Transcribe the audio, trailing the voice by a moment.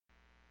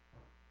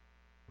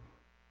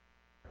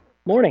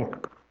Morning.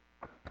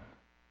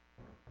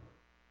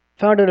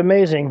 Found it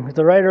amazing that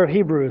the writer of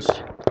Hebrews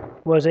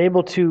was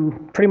able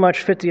to pretty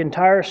much fit the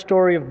entire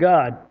story of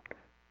God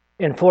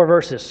in 4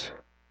 verses.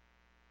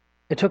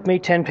 It took me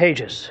 10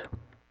 pages.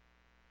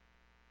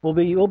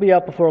 We'll be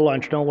out before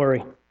lunch, don't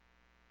worry.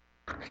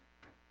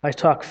 I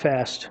talk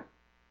fast.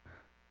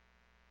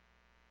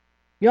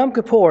 Yom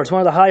Kippur is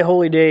one of the high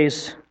holy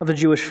days of the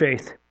Jewish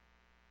faith.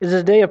 It is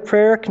a day of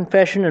prayer,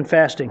 confession, and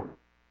fasting.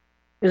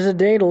 It is a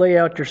day to lay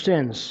out your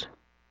sins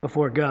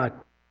before God.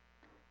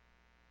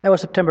 That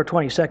was September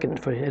 22nd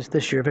for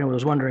this year, if anyone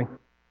was wondering.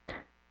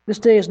 This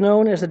day is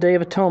known as the Day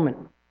of Atonement.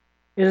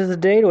 It is the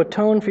day to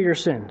atone for your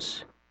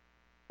sins.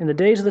 In the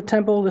days of the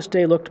temple, this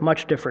day looked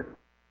much different.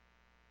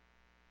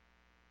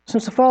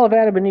 Since the fall of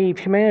Adam and Eve,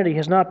 humanity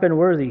has not been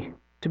worthy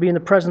to be in the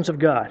presence of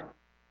God.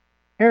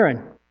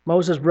 Aaron,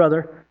 Moses'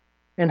 brother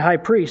and high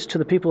priest to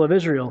the people of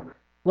Israel,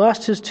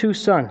 lost his 2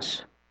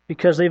 sons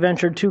because they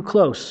ventured too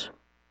close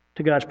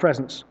to God's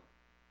presence.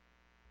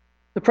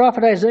 The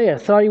prophet Isaiah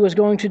thought he was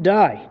going to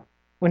die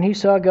when he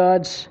saw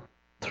God's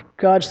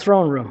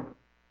throne room,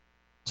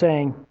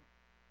 saying,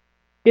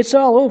 "It's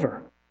all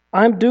over.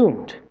 I'm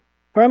doomed,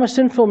 for I'm a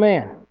sinful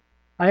man.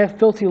 I have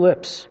filthy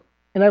lips,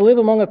 and I live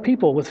among a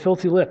people with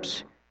filthy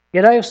lips.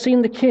 Yet I have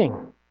seen the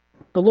King,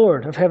 the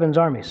Lord of heaven's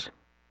armies."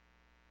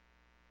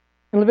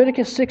 In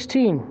Leviticus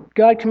 16,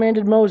 God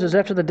commanded Moses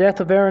after the death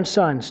of Aaron's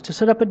sons to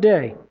set up a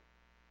day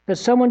that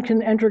someone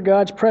can enter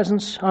God's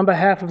presence on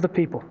behalf of the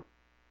people.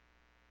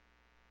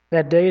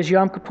 That day is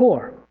Yom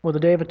Kippur, or the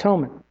Day of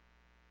Atonement.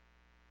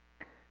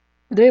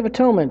 The Day of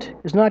Atonement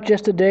is not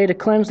just a day to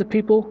cleanse the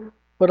people,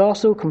 but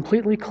also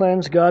completely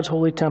cleanse God's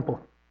holy temple.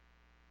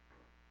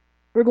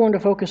 We're going to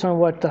focus on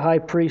what the high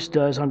priest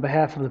does on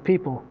behalf of the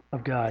people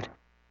of God. It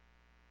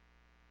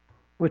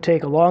would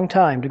take a long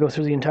time to go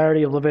through the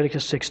entirety of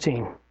Leviticus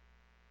 16.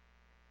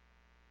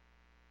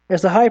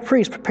 As the high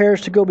priest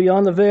prepares to go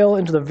beyond the veil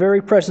into the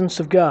very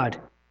presence of God,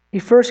 he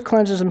first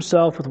cleanses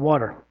himself with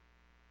water.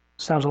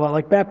 Sounds a lot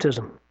like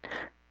baptism.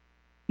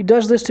 He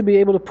does this to be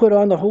able to put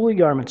on the holy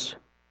garments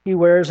he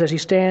wears as he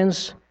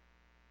stands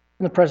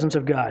in the presence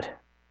of God.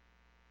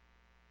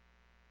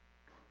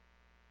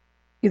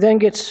 He then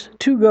gets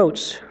 2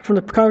 goats from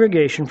the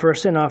congregation for a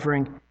sin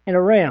offering and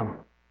a ram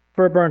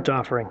for a burnt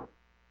offering.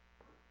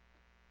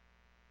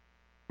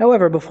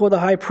 However, before the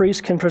high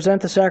priest can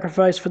present the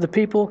sacrifice for the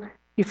people,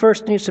 he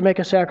first needs to make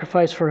a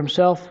sacrifice for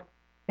himself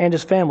and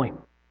his family.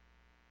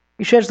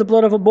 He sheds the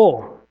blood of a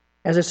bull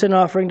as a sin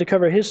offering to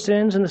cover his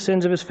sins and the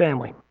sins of his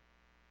family.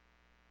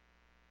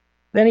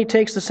 Then he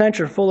takes the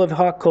censer full of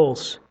hot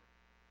coals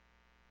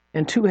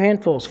and 2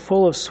 handfuls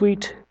full of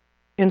sweet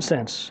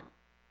incense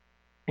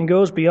and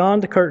goes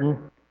beyond the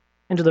curtain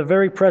into the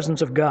very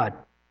presence of God.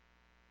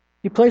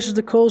 He places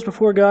the coals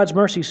before God's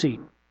mercy seat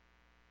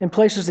and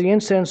places the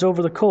incense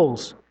over the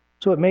coals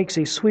so it makes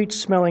a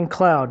sweet-smelling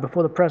cloud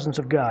before the presence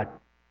of God.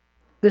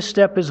 This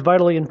step is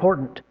vitally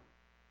important.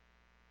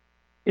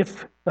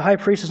 If the high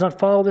priest does not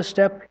follow this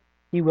step,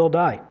 he will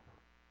die.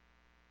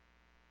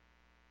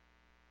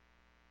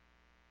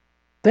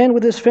 Then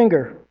with his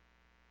finger,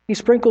 he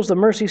sprinkles the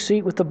mercy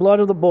seat with the blood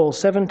of the bull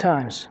 7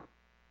 times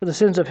for the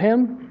sins of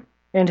him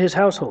and his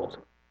household.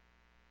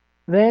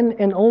 Then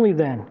and only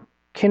then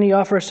can he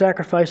offer a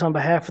sacrifice on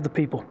behalf of the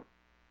people.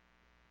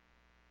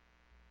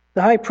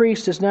 The high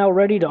priest is now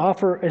ready to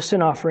offer a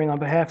sin offering on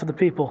behalf of the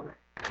people.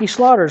 He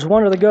slaughters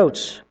one of the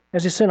goats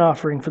as a sin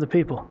offering for the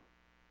people.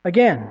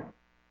 Again,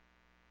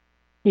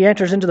 he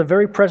enters into the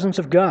very presence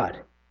of God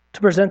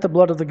to present the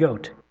blood of the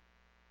goat.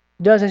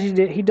 He does as he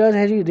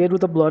did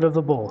with the blood of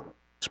the bull.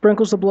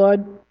 Sprinkles the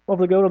blood of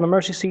the goat on the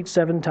mercy seat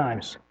 7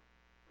 times.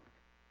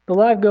 The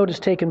live goat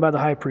is taken by the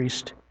high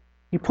priest.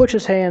 He puts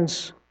his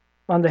hands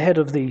on the head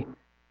of the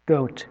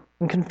goat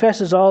and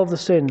confesses all of the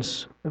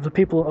sins of the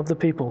people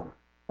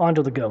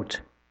onto the goat.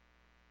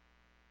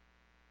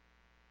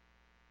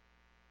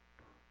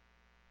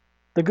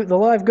 The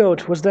live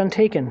goat was then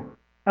taken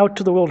out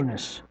to the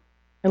wilderness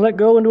and let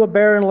go into a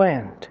barren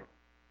land.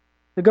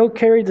 The goat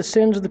carried the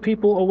sins of the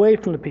people away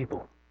from the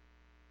people,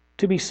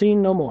 to be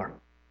seen no more.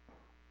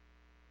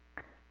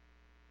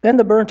 Then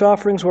the burnt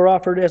offerings were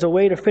offered as a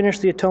way to finish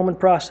the atonement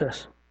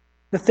process.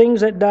 The things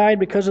that died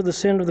because of the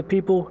sin of the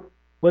people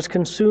was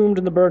consumed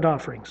in the burnt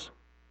offerings.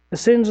 The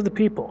sins of the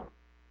people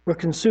were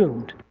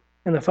consumed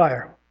in the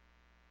fire.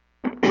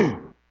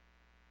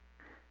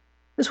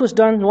 This was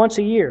done once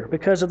a year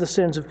because of the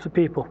sins of the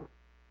people.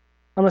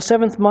 On the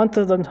 7th month,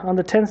 on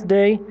the 10th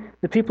day,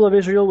 the people of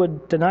Israel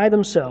would deny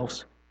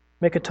themselves,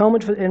 make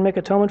atonement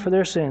for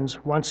their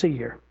sins once a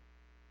year.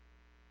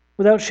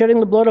 Without shedding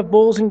the blood of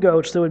bulls and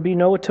goats, there would be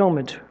no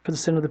atonement for the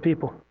sin of the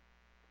people.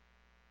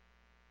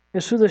 It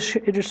is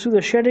through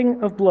the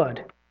shedding of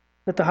blood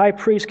that the high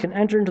priest can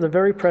enter into the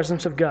very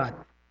presence of God.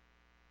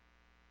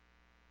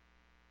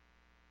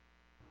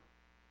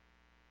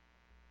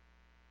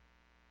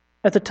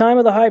 At the time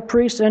of the high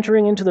priest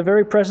entering into the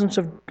very presence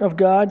of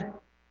God,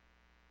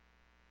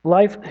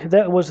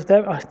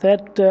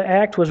 that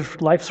act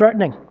was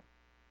life-threatening.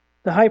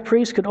 The high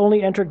priest could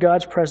only enter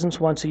God's presence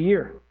once a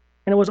year,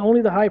 and it was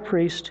only the high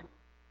priest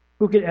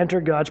who could enter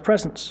God's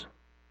presence.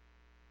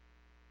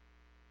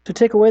 To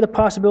take away the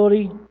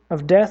possibility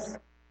of death,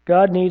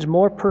 God needs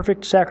more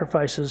perfect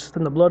sacrifices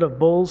than the blood of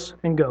bulls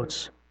and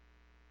goats.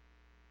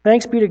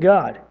 Thanks be to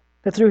God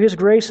that through his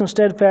grace and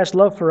steadfast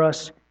love for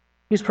us,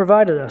 he's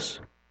provided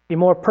us a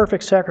more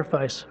perfect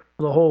sacrifice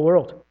for the whole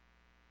world.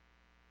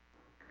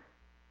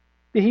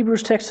 The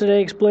Hebrews text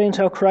today explains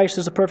how Christ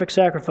is the perfect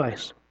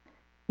sacrifice.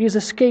 He is the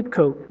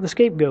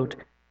scapegoat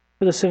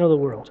for the sin of the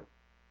world.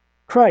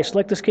 Christ,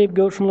 like the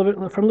scapegoat from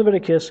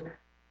Leviticus,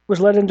 was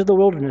led into the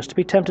wilderness to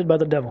be tempted by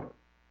the devil.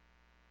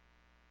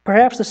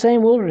 Perhaps the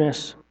same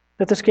wilderness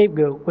that the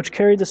scapegoat, which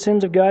carried the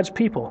sins of God's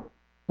people,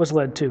 was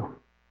led to.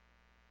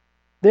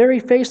 There he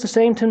faced the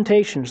same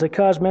temptations that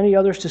caused many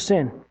others to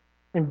sin,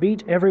 and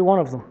beat every one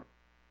of them.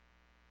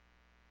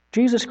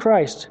 Jesus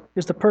Christ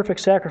is the perfect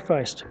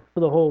sacrifice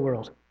for the whole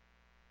world.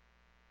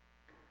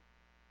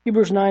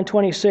 Hebrews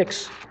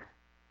 9:26.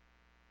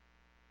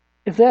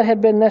 If that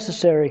had been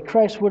necessary,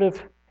 Christ would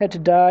have had to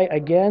die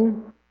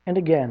again and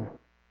again,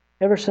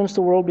 ever since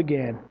the world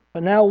began.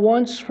 But now,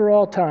 once for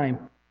all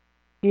time,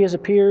 he has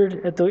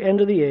appeared at the end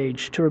of the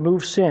age to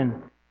remove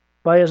sin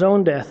by his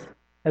own death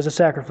as a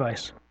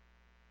sacrifice.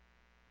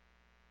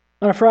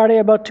 On a Friday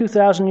about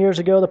 2,000 years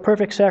ago, the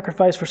perfect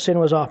sacrifice for sin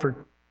was offered.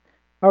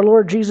 Our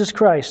Lord Jesus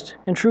Christ,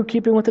 in true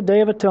keeping with the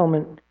Day of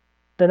Atonement,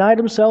 denied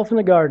himself in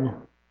the garden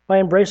by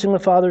embracing the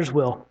Father's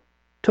will,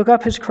 took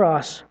up his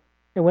cross,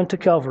 and went to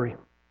Calvary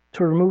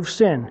to remove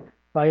sin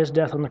by his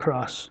death on the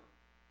cross.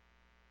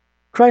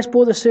 Christ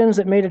bore the sins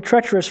that made it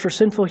treacherous for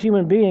sinful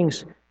human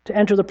beings to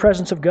enter the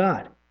presence of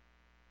God.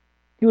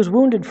 He was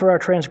wounded for our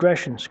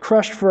transgressions,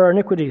 crushed for our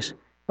iniquities.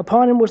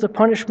 Upon him was the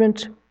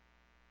punishment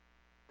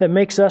that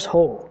makes us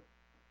whole.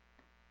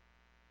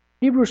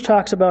 Hebrews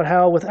talks about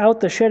how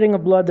without the shedding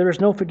of blood there is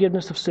no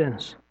forgiveness of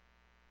sins.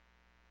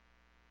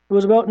 It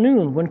was about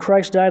noon when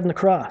Christ died on the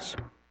cross.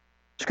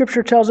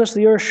 Scripture tells us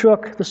the earth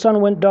shook, the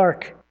sun went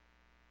dark,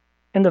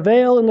 and the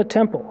veil in the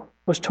temple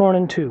was torn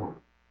in two.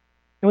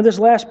 And with his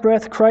last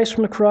breath, Christ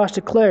from the cross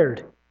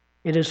declared,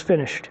 "It is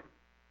finished."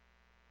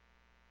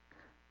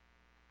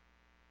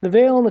 The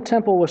veil in the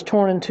temple was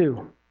torn in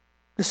two.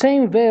 The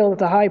same veil that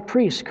the high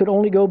priest could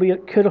only go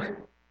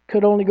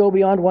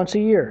beyond once a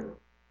year.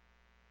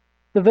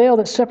 The veil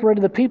that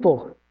separated the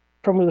people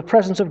from the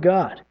presence of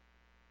God.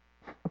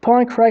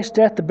 Upon Christ's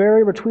death, the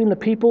barrier between the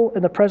people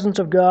and the presence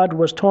of God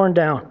was torn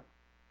down.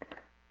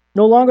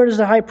 No longer does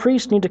the high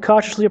priest need to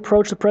cautiously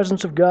approach the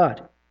presence of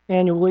God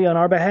annually on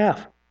our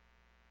behalf.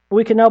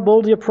 We can now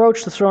boldly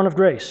approach the throne of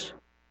grace.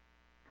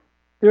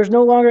 There is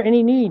no longer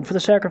any need for the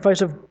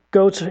sacrifice of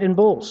goats and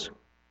bulls,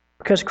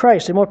 because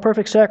Christ, a more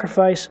perfect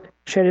sacrifice,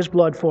 shed his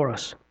blood for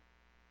us.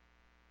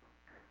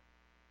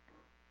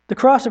 The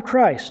cross of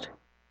Christ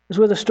is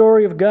where the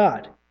story of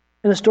God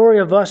and the story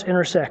of us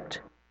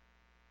intersect.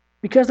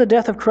 Because the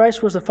death of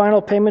Christ was the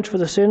final payment for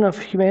the sin of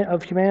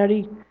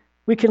humanity,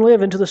 we can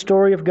live into the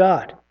story of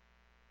God,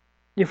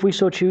 if we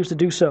so choose to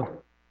do so.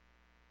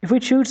 If we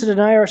choose to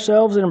deny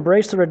ourselves and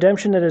embrace the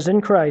redemption that is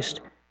in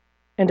Christ,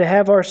 and to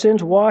have our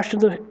sins washed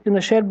in the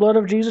shed blood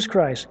of Jesus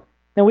Christ,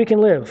 then we can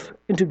live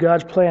into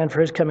God's plan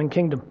for his coming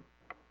kingdom.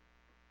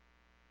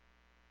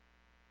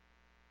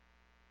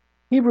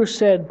 Hebrews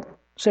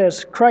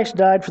says Christ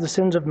died for the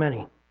sins of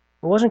many.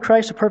 But wasn't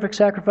Christ a perfect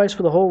sacrifice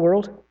for the whole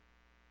world?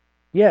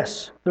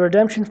 Yes, the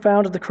redemption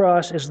found at the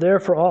cross is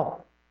there for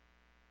all,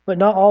 but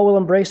not all will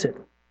embrace it.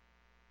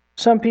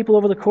 Some people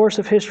over the course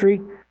of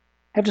history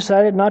have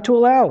decided not to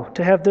allow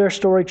to have their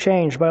story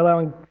changed by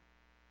allowing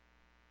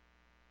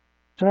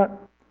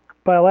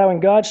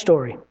God's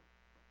story.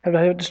 I'm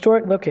going to try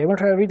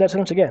to read that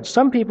sentence again.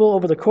 Some people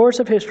over the course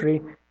of history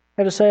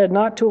have decided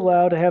not to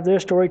allow to have their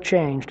story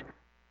changed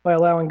by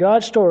allowing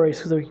God's story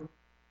through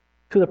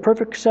the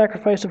perfect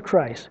sacrifice of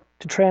Christ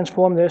to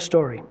transform their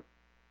story.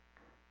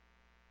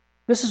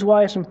 This is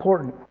why it's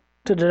important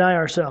to deny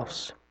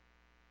ourselves.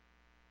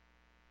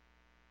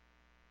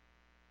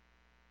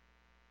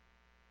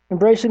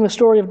 Embracing the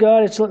story of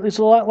God, it's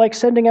a lot like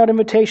sending out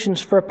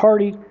invitations for a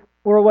party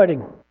or a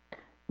wedding.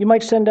 You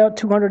might send out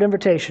 200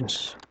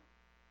 invitations.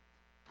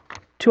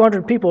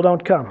 200 people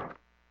don't come.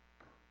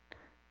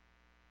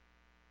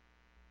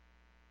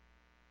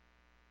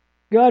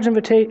 God's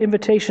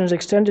invitation is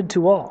extended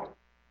to all,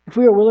 if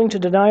we are willing to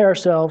deny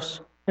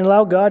ourselves and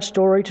allow God's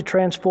story to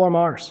transform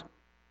ours.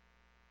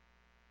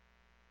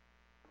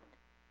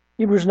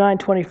 Hebrews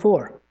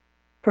 9:24.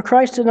 For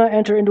Christ did not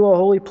enter into a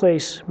holy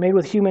place made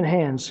with human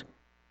hands,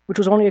 which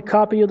was only a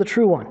copy of the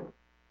true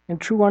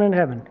one in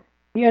heaven.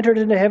 He entered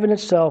into heaven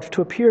itself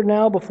to appear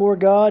now before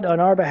God on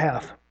our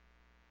behalf.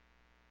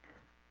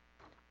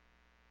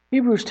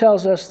 Hebrews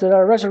tells us that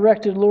our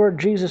resurrected Lord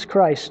Jesus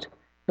Christ,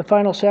 the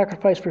final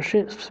sacrifice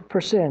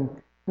for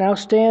sin, now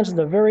stands in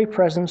the very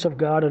presence of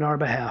God on our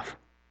behalf.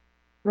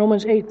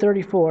 Romans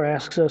 8:34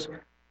 asks us,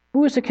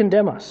 who is to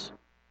condemn us?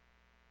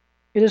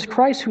 It is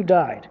Christ who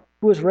died,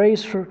 who was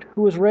raised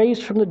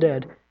from the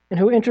dead, and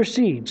who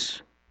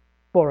intercedes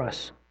for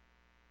us.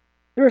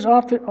 There is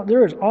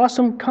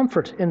awesome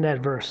comfort in that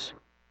verse.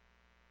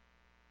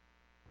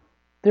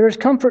 There is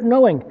comfort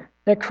knowing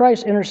that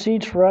Christ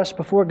intercedes for us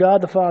before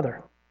God the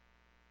Father.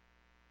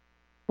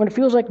 When it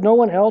feels like no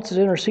one else is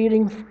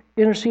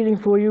interceding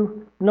for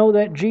you, know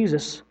that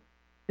Jesus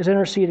is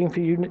interceding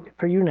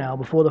for you now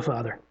before the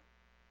Father.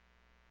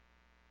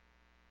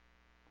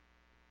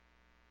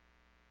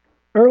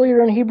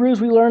 Earlier in Hebrews,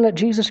 we learned that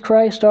Jesus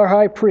Christ, our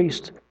high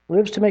priest,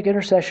 lives to make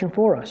intercession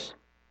for us.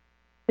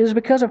 It is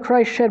because of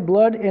Christ's shed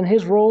blood and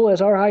his role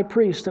as our high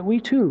priest that we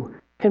too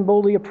can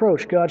boldly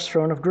approach God's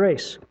throne of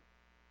grace.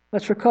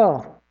 Let's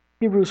recall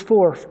Hebrews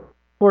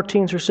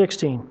 4:14 through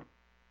 16.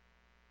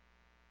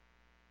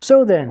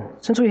 So then,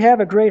 since we have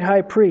a great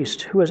high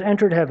priest who has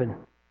entered heaven,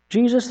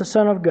 Jesus the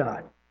Son of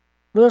God,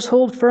 let us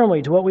hold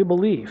firmly to what we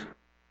believe.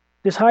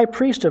 This high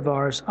priest of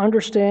ours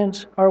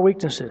understands our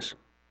weaknesses,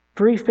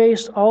 for he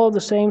faced all of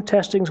the same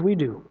testings we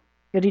do,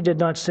 yet he did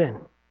not sin.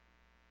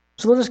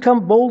 So let us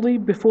come boldly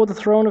before the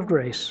throne of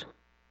grace,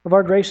 of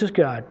our gracious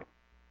God.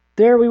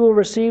 There we will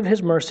receive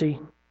his mercy,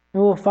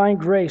 and we will find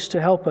grace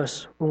to help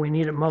us when we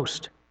need it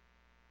most.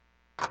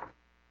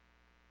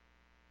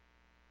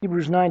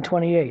 Hebrews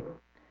 9:28.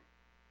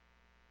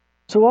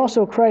 So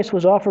also Christ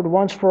was offered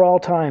once for all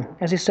time,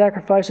 as a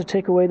sacrifice to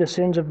take away the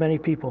sins of many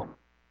people.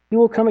 He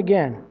will come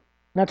again,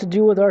 not to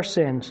deal with our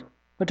sins,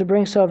 but to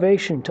bring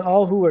salvation to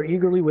all who are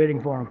eagerly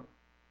waiting for him.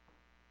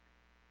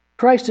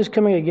 Christ is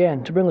coming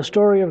again to bring the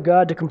story of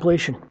God to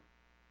completion.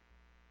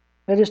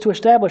 That is, to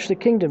establish the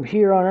kingdom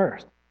here on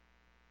earth.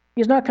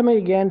 He is not coming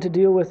again to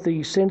deal with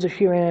the sins of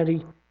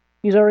humanity.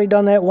 He's already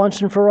done that once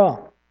and for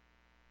all.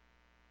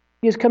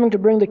 He is coming to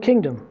bring the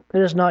kingdom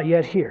that is not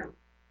yet here.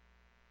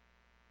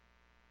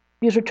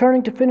 He is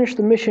returning to finish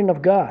the mission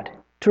of God,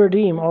 to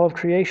redeem all of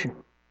creation.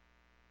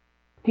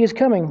 He is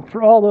coming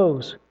for all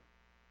those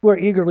who are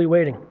eagerly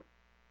waiting.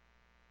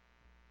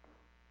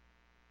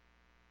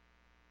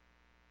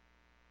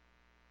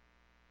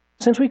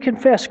 Since we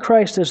confess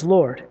Christ as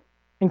Lord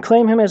and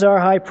claim him as our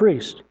high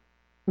priest,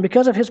 and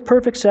because of his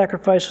perfect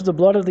sacrifice of the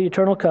blood of the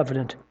eternal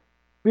covenant,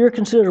 we are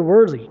considered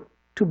worthy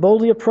to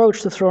boldly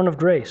approach the throne of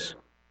grace.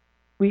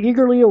 We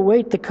eagerly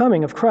await the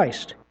coming of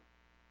Christ.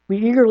 We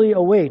eagerly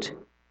await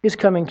his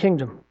coming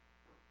kingdom.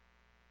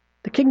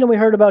 The kingdom we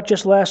heard about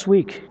just last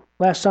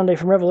Sunday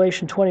from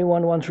Revelation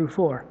 21:1 through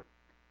 4.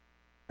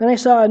 Then I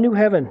saw a new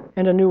heaven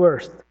and a new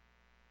earth,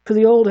 for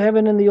the old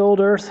heaven and the old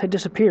earth had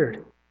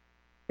disappeared,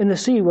 and the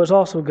sea was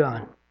also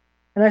gone.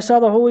 And I saw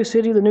the holy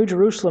city, the new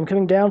Jerusalem,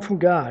 coming down from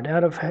God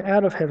out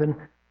of heaven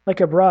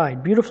like a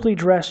bride, beautifully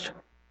dressed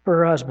for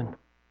her husband.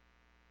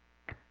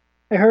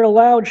 I heard a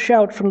loud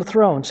shout from the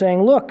throne,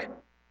 saying, "Look,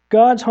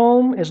 God's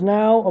home is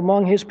now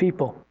among his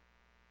people.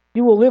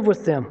 He will live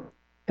with them,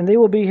 and they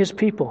will be his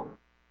people.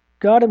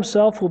 God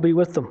himself will be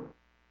with them.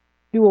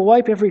 He will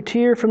wipe every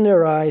tear from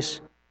their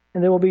eyes,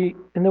 and there will be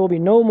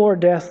no more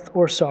death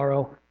or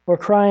sorrow or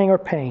crying or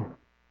pain.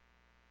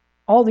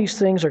 All these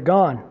things are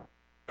gone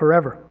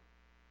forever."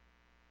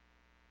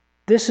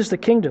 This is the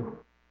kingdom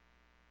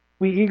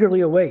we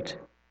eagerly await.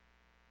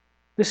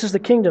 This is the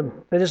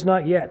kingdom that is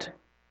not yet.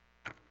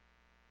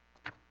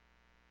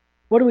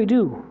 What do we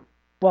do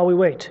while we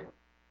wait?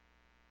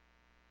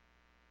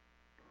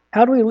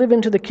 How do we live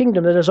into the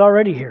kingdom that is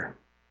already here?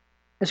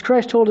 As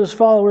Christ told his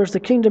followers, the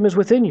kingdom is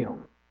within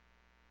you.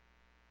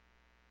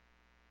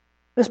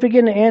 Let's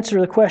begin to answer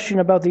the question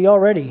about the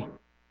already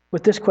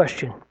with this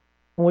question.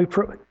 When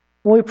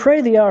we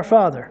pray the Our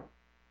Father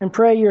and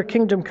pray, "Your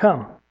kingdom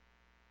come,"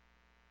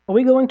 are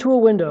we going to a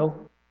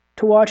window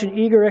to watch in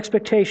eager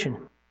expectation,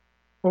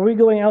 or are we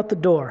going out the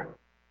door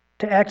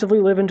to actively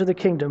live into the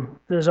kingdom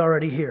that is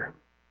already here?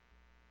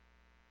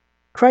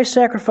 Christ's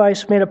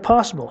sacrifice made it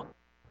possible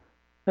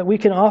that we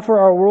can offer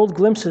our world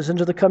glimpses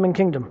into the coming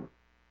kingdom.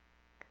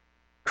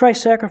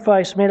 Christ's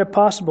sacrifice made it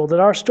possible that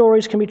our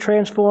stories can be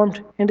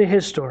transformed into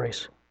his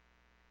stories.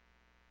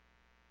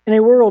 In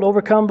a world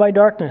overcome by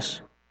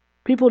darkness,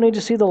 people need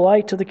to see the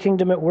light of the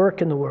kingdom at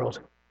work in the world.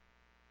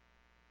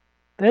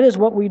 That is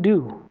what we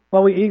do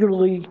while we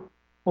eagerly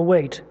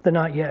await the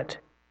not yet.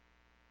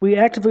 We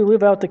actively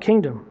live out the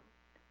kingdom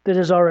that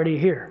is already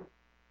here.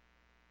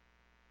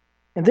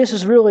 And this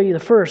is really the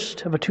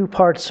first of a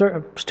two-part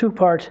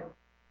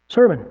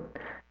sermon,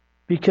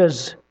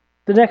 because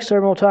the next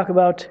sermon will talk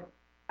about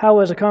how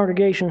as a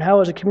congregation, how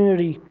as a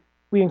community,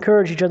 we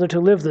encourage each other to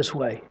live this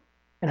way,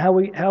 and how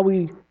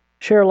we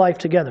share life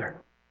together.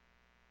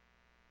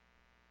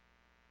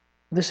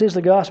 This is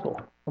the gospel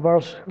of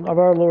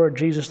our Lord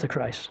Jesus the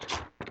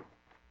Christ.